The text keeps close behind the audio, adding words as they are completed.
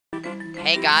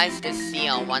Hey guys, this is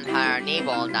Seal, One Higher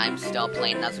Naval, and I'm still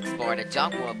playing Let's Explore the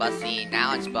Jungle with Buzzy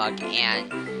Knowledge Bug,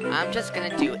 and I'm just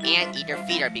gonna do Anteater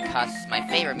Feeder because it's my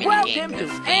favorite minigame. Welcome to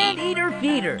Anteater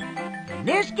Feeder. In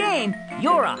this game,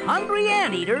 you're a hungry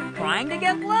anteater trying to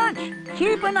get lunch.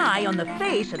 Keep an eye on the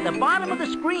face at the bottom of the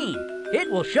screen. It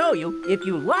will show you if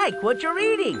you like what you're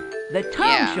eating. The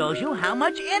tongue shows you how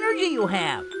much energy you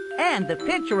have. And the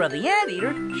picture of the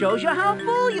anteater shows you how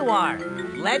full you are.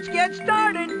 Let's get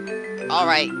started.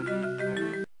 Alright.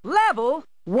 Level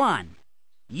 1.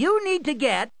 You need to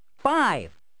get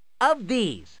 5 of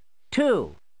these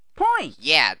 2 points.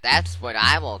 Yeah, that's what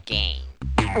I will gain.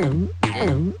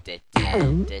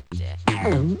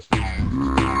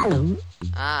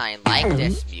 I like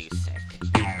this music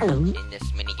in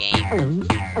this minigame.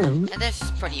 And this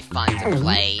is pretty fun to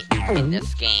play in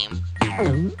this game.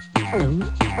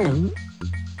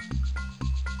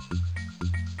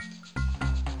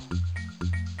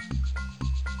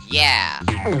 Yeah.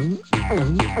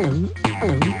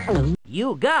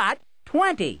 You got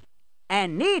 20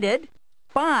 and needed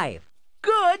 5.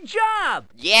 Good job!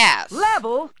 Yes!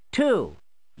 Level 2.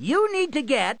 You need to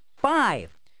get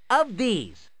 5 of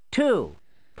these 2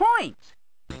 points.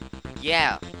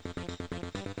 Yeah.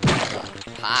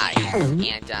 Pies and,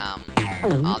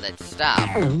 all that stuff.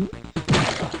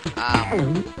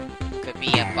 Could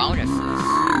be a bonuses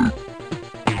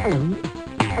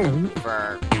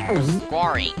for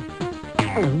scoring.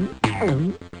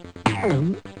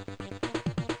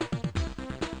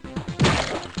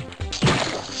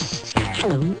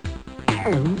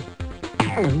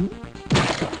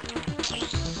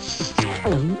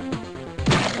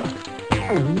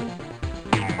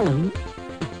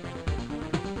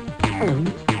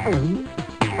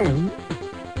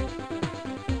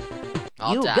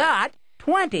 All You done. got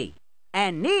 20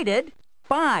 and needed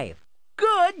 5.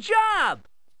 Good job!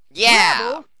 Yeah!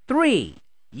 Level 3.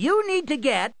 You need to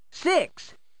get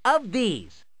 6 of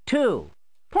these 2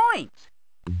 points.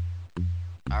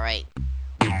 Alright.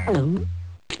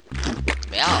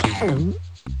 Well.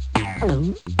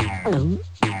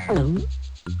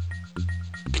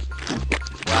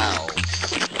 Wow.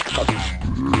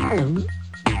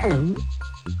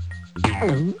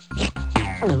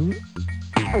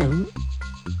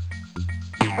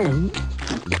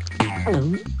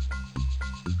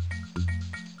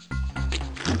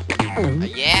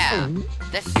 Yeah,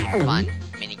 this is a fun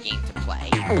minigame to play.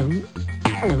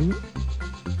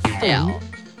 Still.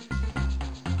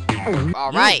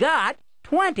 Alright. You got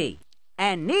 20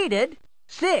 and needed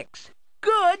 6.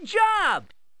 Good job!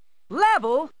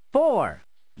 Level 4.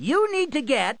 You need to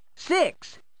get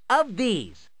 6 of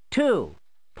these 2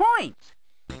 points.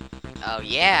 Oh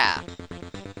yeah.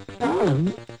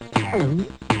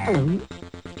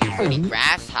 Including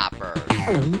grasshoppers.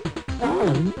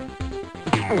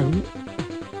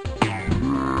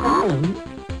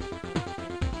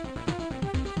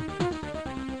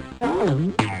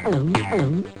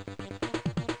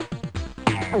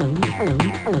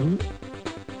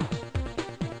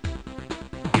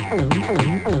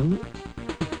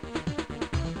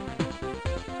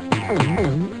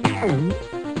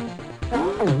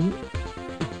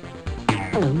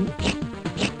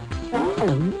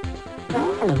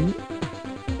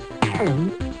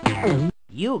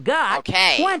 You got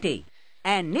 20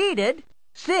 and needed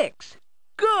 6.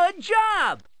 Good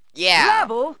job! Yeah.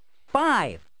 Level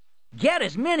 5. Get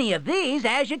as many of these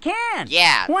as you can.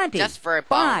 Yeah, 20 just for a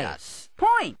bonus.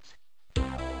 points.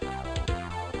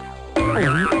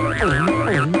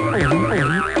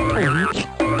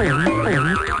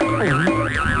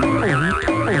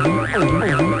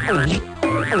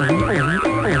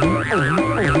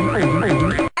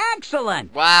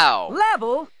 Excellent. Wow.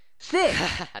 Level 6.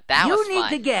 That was You need fun.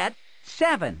 to get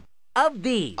 7 of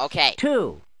these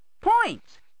 2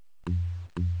 points.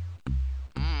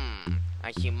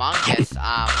 A humongous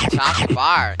chocolate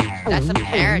bar. That's a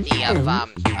parody of a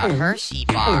Hershey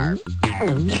bar.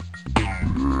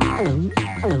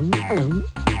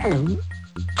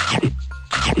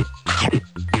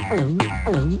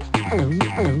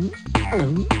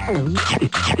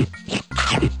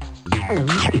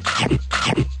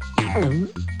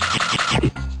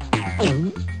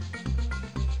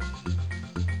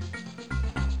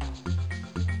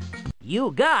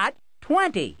 You got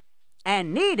 20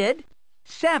 and needed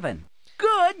 7.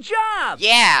 Good job!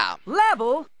 Yeah!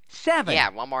 Level 7. Yeah,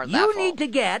 one more level. You need to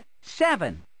get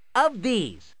 7 of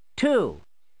these 2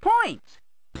 points.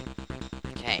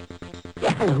 Okay.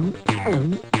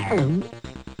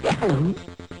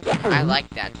 I like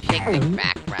that picnic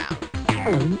background.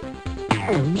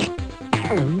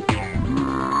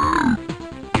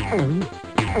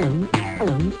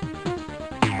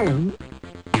 You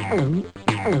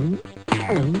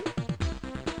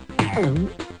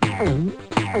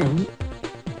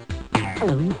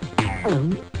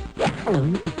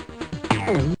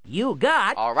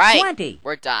got All right, 20.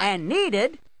 we're done. And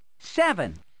needed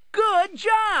 7. Good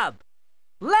job!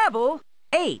 Level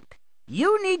 8.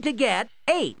 You need to get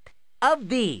 8 of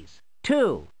these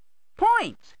 2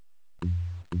 points.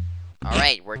 All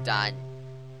right, we're done.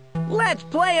 Let's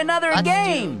play another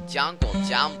game. Let's do Jungle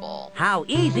Jumble. How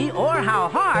easy or how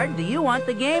hard do you want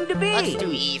the game to be? Let's do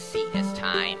easy this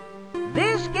time.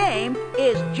 This game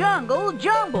is Jungle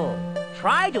Jumble.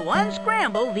 Try to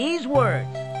unscramble these words.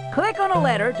 Click on a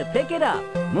letter to pick it up,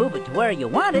 move it to where you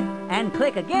want it, and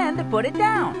click again to put it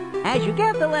down. As you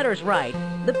get the letters right,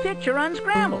 the picture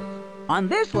unscrambles. On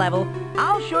this level,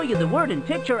 I'll show you the word and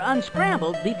picture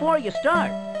unscrambled before you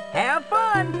start. Have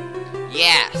fun!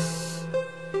 Yes.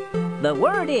 The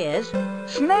word is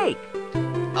snake.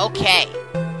 Okay.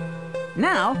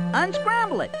 Now,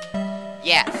 unscramble it.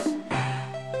 Yes.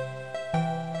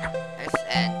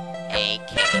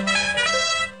 S-N-A-K.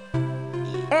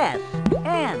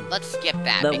 S-N. Let's skip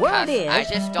that The word because is I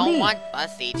just don't leaf. want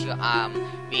Buzzy to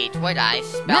read what I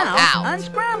spelled Now, out.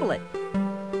 unscramble it.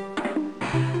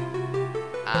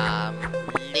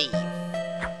 Leaf.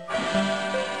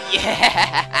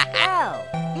 Yeah.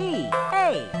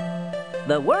 L-E-A.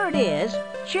 The word is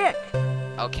chick.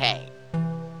 Okay.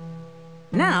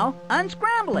 Now,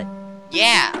 unscramble it.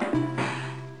 Yeah.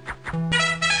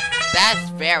 That's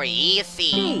very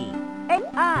easy.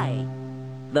 T-A-I.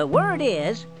 The word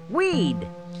is weed.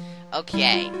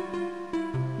 Okay.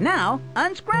 Now,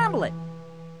 unscramble it.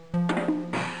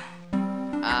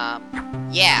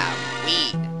 Yeah,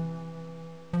 weed.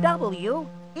 W-E.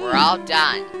 We're all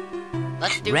done.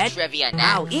 Let's do Ready? trivia next.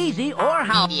 How easy or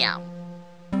how... Medium.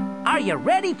 Are you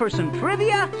ready for some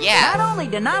trivia? Yes. Not only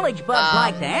do knowledge bugs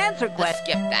like to answer Let's questions.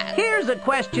 skip that. Here's a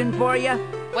question for you.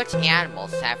 Which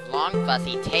animals have long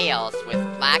fuzzy tails with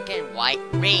black and white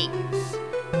rings?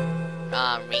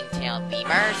 Ring-tailed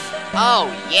lemurs? Oh,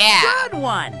 yeah! Good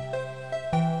one.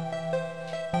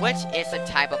 Which is a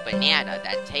type of banana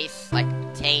that tastes like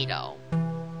a potato?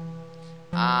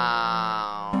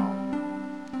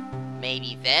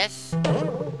 Maybe this?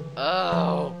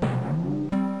 Oh.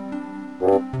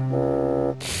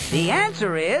 The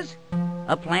answer is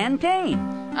a plantain.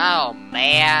 Oh,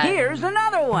 man. Here's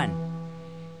another one.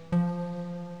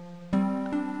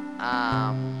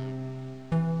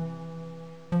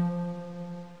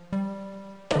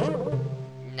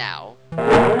 No.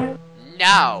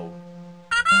 No.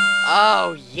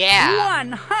 Oh, yeah.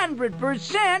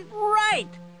 100% right.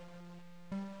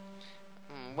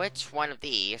 Which one of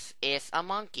these is a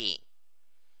monkey?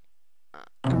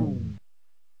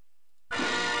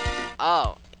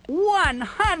 Oh.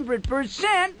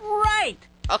 100% right.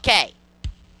 Okay.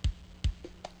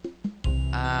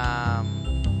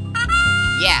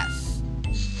 Yes.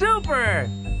 Super.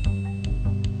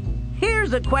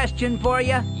 Here's a question for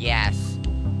you. Yes.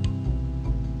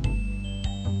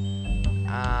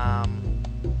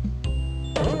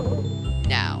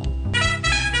 No.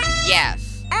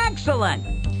 Yes. Excellent.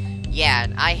 Yeah,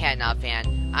 I had enough,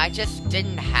 and I just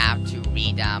didn't have to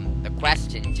read, the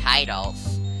question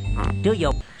titles. Do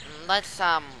you... Let's,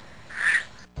 hang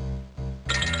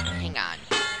on.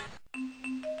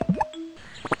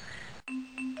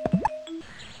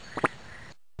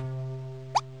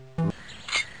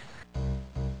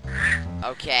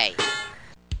 Okay.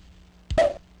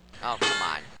 Oh, come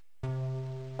on.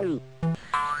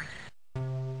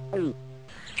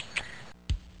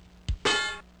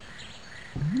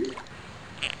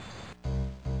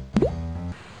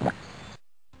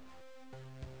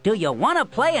 Do you want to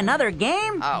play another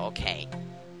game? Oh, okay.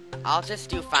 I'll just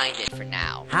do Find It for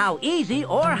now. How easy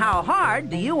or how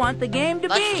hard do you want the game to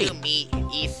Let's be? do me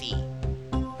easy.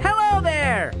 Hello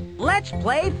there! Let's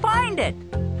play Find It.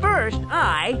 First,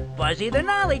 I, Buzzy the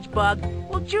Knowledge Bug,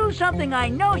 will choose something I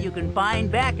know you can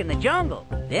find back in the jungle.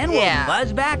 Then we'll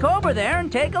buzz back over there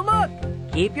and take a look.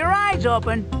 Keep your eyes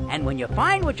open, and when you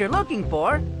find what you're looking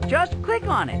for, just click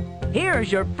on it.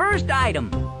 Here's your first item.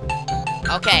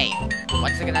 Okay,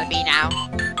 what's it gonna be now?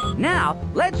 Now,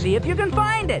 let's see if you can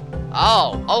find it.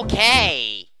 Oh,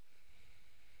 okay.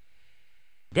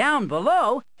 Down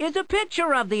below is a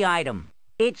picture of the item.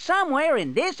 It's somewhere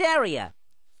in this area.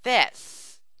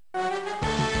 This.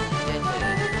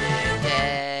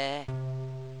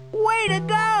 Way to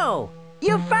go!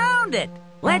 You found it!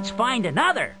 Let's find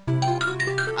another.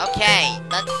 Okay,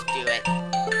 let's do it.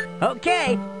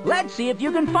 Okay, let's see if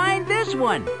you can find this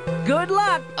one. Good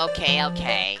luck!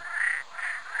 Okay.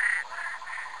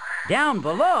 Down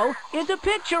below is a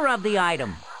picture of the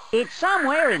item. It's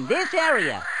somewhere in this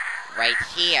area. right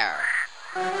here.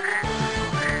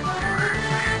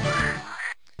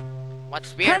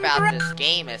 What's weird about this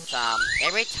game is,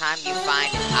 every time you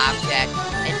find an object,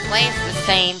 it plays the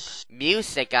same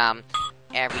music,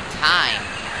 every time.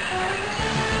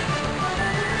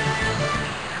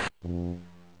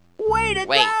 Way to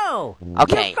go!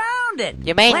 Okay. You found it!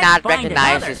 You may Let's not find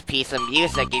recognize another. this piece of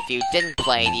music if you didn't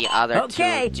play the other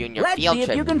two Junior let's Field see if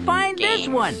Trip you can find games. this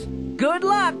one. Good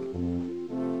luck!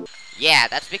 Yeah,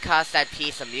 that's because that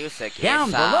piece of music Down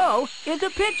is, below is a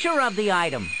picture of the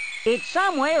item. It's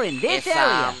somewhere in this it's,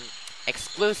 area.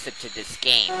 exclusive to this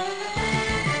game.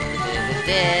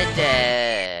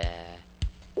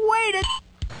 Wait a...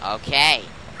 Okay.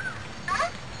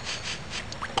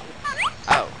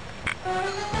 Oh.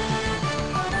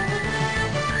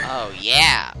 Oh,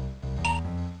 yeah.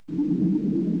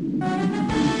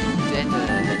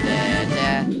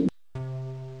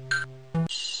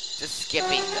 Just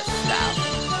skipping this stuff.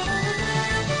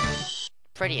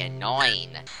 Pretty annoying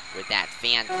with that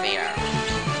fanfare.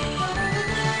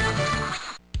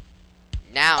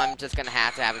 Now I'm just gonna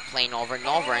have to have it playing over and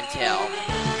over until...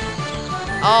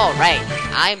 Oh, right.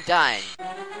 I'm done.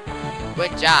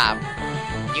 Good job.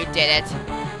 You did it.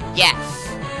 Yes.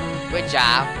 Good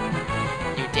job.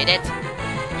 You did it.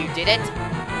 You did it.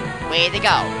 Way to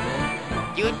go.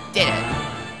 You did it.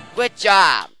 Good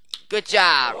job. Good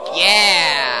job.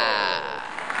 Yeah.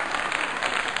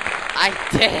 I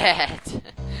did it.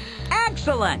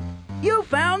 Excellent! You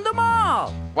found them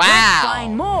all! Wow. Let's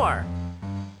find more!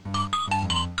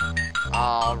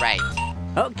 Alright.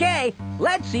 Okay,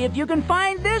 let's see if you can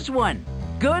find this one.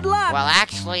 Good luck! Well,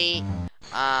 actually,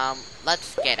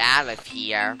 let's get out of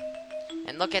here.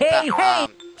 And look at Hey, the, hey.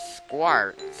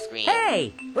 score screen.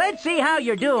 Hey, let's see how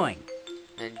you're doing.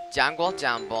 And Jungle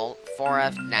Jumble, 4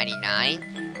 of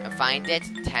 99. Find It,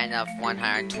 10 of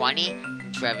 120.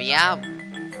 Trivia,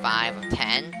 5 of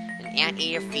 10. And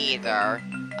Anteater Feeder,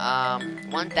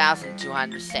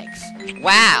 1,206.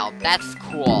 Wow, that's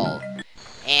cool.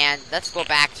 And let's go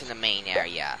back to the main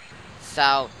area.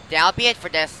 So, that'll be it for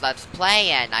this Let's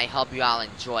Play, and I hope you all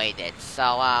enjoyed it.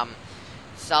 So,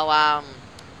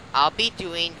 I'll be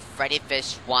doing Freddy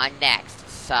Fish 1 next.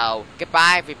 So,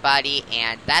 goodbye everybody,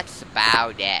 and that's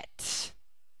about it.